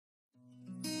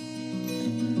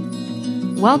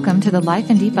Welcome to the Life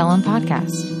in Deep Ellum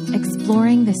podcast,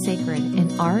 exploring the sacred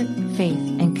in art, faith,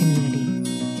 and community.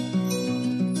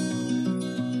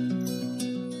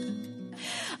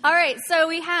 All right, so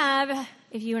we have,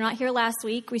 if you were not here last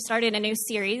week, we started a new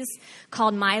series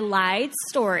called My Lied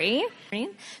Story.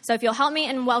 So if you'll help me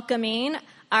in welcoming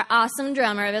our awesome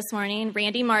drummer this morning,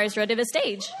 Randy Marsrow, to the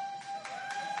stage.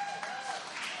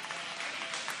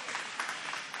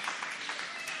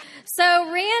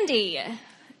 So Randy,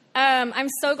 I'm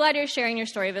so glad you're sharing your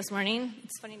story this morning.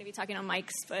 It's funny to be talking on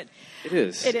mics, but it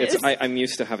is. I'm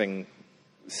used to having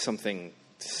something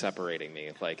separating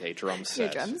me, like a drum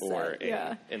set or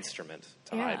an instrument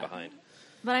to hide behind.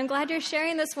 But I'm glad you're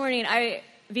sharing this morning.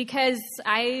 Because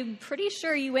I'm pretty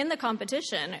sure you win the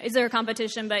competition. Is there a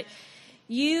competition? But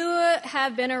you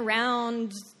have been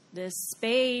around this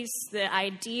space, the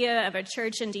idea of a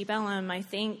church in Deep Ellum, I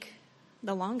think,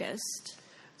 the longest.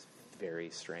 Very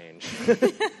strange.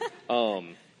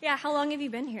 Yeah, how long have you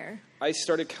been here? I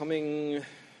started coming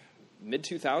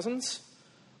mid-2000s.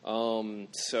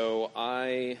 So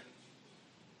I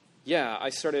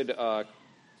started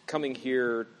coming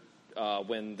here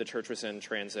when the church was in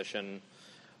transition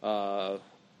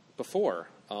before.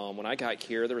 When I got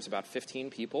here, there was about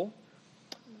 15 people.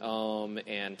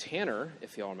 And Tanner,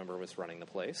 if y'all remember, was running the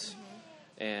place.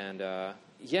 Mm-hmm. And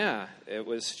it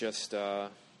was just...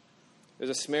 It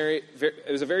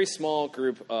was a very small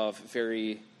group of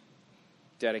very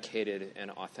dedicated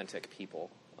and authentic people.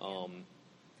 So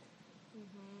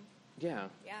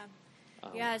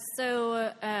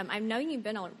I've known you've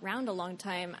been around a long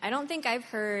time. I don't think I've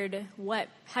heard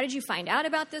how did you find out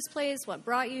about this place? What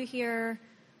brought you here?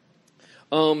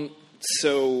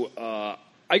 So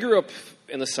I grew up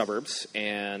in the suburbs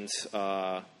and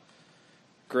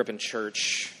grew up in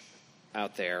church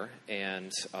out there,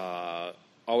 and I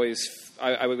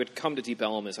would come to Deep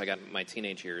Ellum as I got my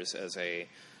teenage years as a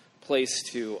place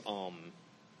to,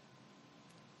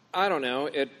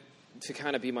 to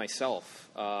kind of be myself,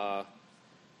 to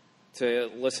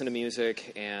listen to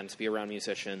music and to be around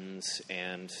musicians,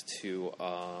 and to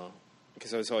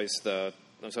because I was always the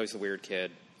weird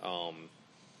kid, and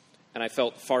I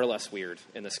felt far less weird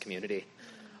in this community,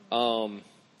 and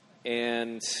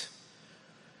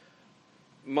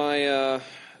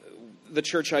the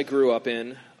church I grew up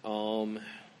in,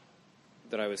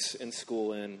 that I was in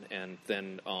school in, and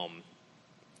then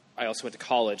I also went to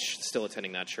college, still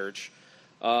attending that church.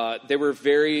 They were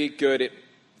very good at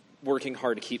working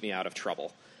hard to keep me out of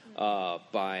trouble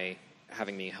by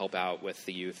having me help out with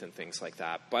the youth and things like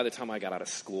that. By the time I got out of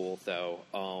school, though,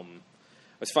 I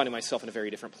was finding myself in a very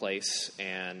different place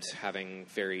and having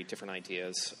very different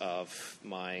ideas of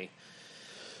my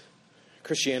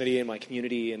Christianity and my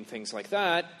community and things like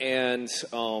that, and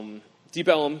Deep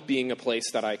Ellum being a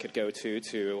place that I could go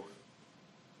to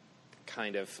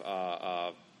kind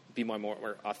of be my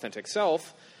more authentic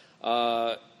self.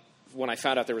 When I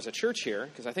found out there was a church here,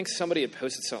 because I think somebody had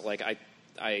posted something, like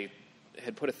I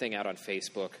had put a thing out on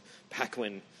Facebook back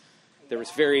when there was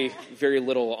very, very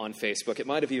little on Facebook. It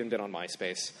might have even been on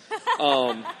MySpace.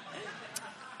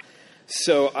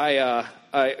 So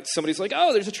somebody's like,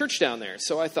 oh, there's a church down there.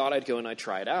 So I thought I'd go and I'd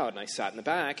try it out. And I sat in the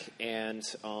back, and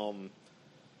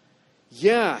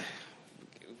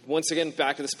once again,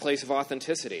 back to this place of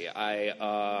authenticity.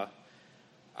 I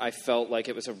felt like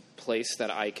it was a place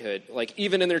that I could, like,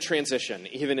 even in their transition,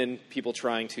 even in people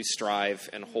trying to strive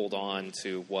and hold on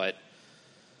to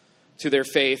their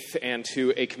faith and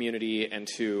to a community and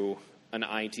to an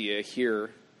idea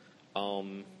here,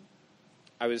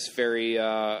 I was very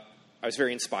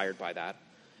inspired by that,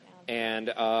 and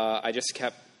I just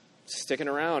kept sticking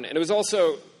around. And it was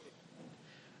also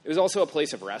a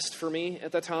place of rest for me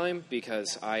at the time,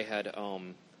 because I had,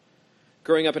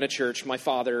 growing up in a church, my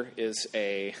father's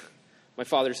a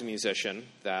musician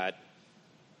that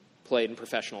played in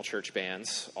professional church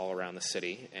bands all around the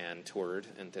city and toured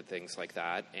and did things like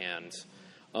that. And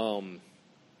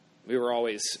we were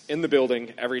always in the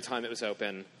building every time it was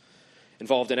open,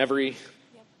 involved in every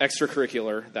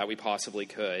extracurricular that we possibly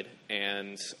could.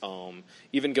 And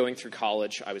even going through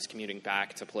college, I was commuting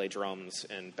back to play drums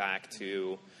and back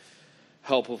to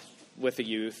help with the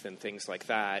youth and things like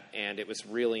that. And it was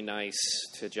really nice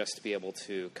to just be able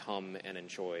to come and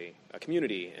enjoy a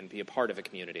community and be a part of a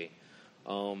community.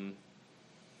 And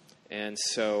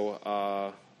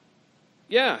so,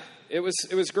 it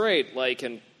was great. Like,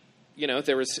 and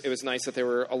it was nice that there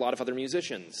were a lot of other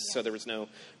musicians, so there was no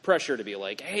pressure to be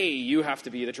like, hey, you have to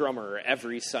be the drummer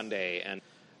every Sunday. And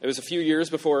it was a few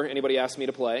years before anybody asked me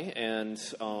to play, and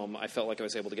I felt like I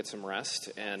was able to get some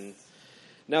rest. And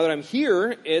now that I'm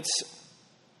here, it's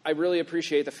I really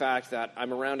appreciate the fact that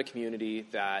I'm around a community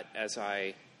that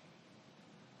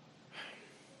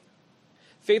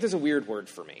faith is a weird word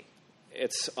for me.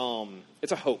 It's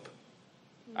a hope,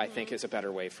 I think is a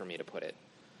better way for me to put it.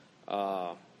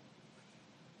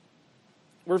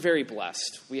 We're very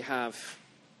blessed.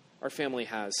 Our family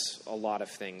has a lot of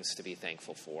things to be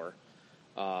thankful for.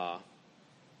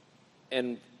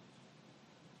 And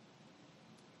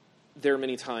there are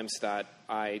many times that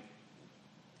I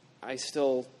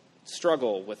still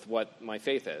struggle with what my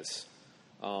faith is.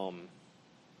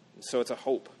 So it's a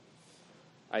hope.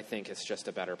 I think it's just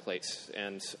a better place.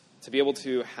 And to be able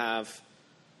to have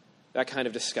that kind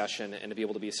of discussion and to be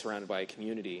able to be surrounded by a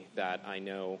community that I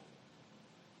know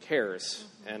cares.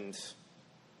 And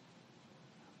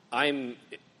I'm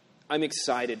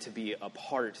excited to be a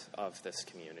part of this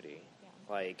community. Yeah.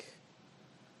 Like,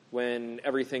 when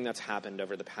everything that's happened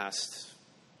over the past,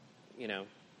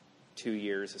 2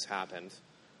 years has happened,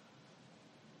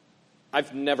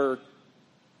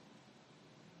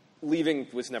 leaving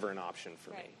was never an option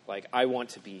for me. Like, I want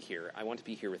to be here. I want to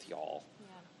be here with y'all. Yeah.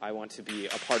 I want to be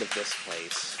a part of this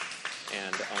place.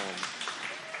 And,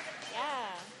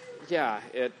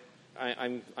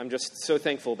 I'm just so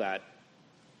thankful that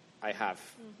I have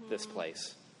this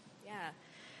place. Yeah.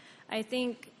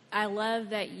 I love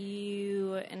that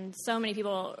you, and so many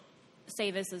people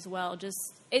say this as well,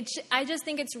 I just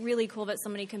think it's really cool that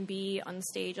somebody can be on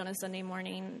stage on a Sunday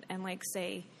morning and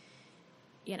say,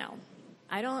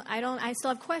 I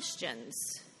still have questions.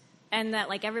 And that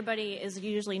everybody is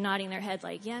usually nodding their head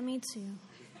yeah, me too.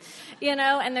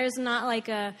 And there's not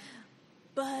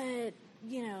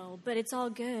but it's all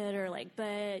good, or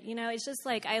it's just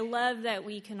I love that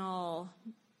we can all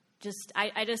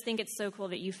I just think it's so cool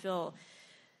that you feel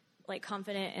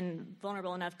confident and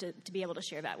vulnerable enough to be able to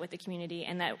share that with the community,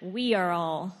 and that we are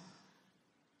all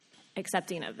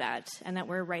accepting of that, and that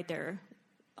we're right there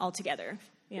all together,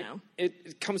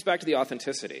 It comes back to the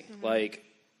authenticity.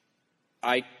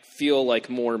 I feel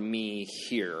more me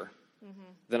here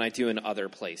than I do in other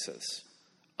places.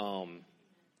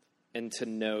 And to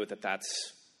know that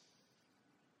that's,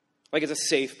 it's a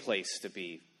safe place to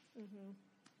be.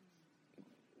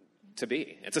 To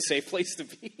be. It's a safe place to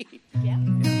be. Yeah.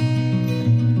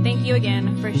 Thank you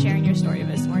again for sharing your story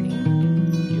this morning.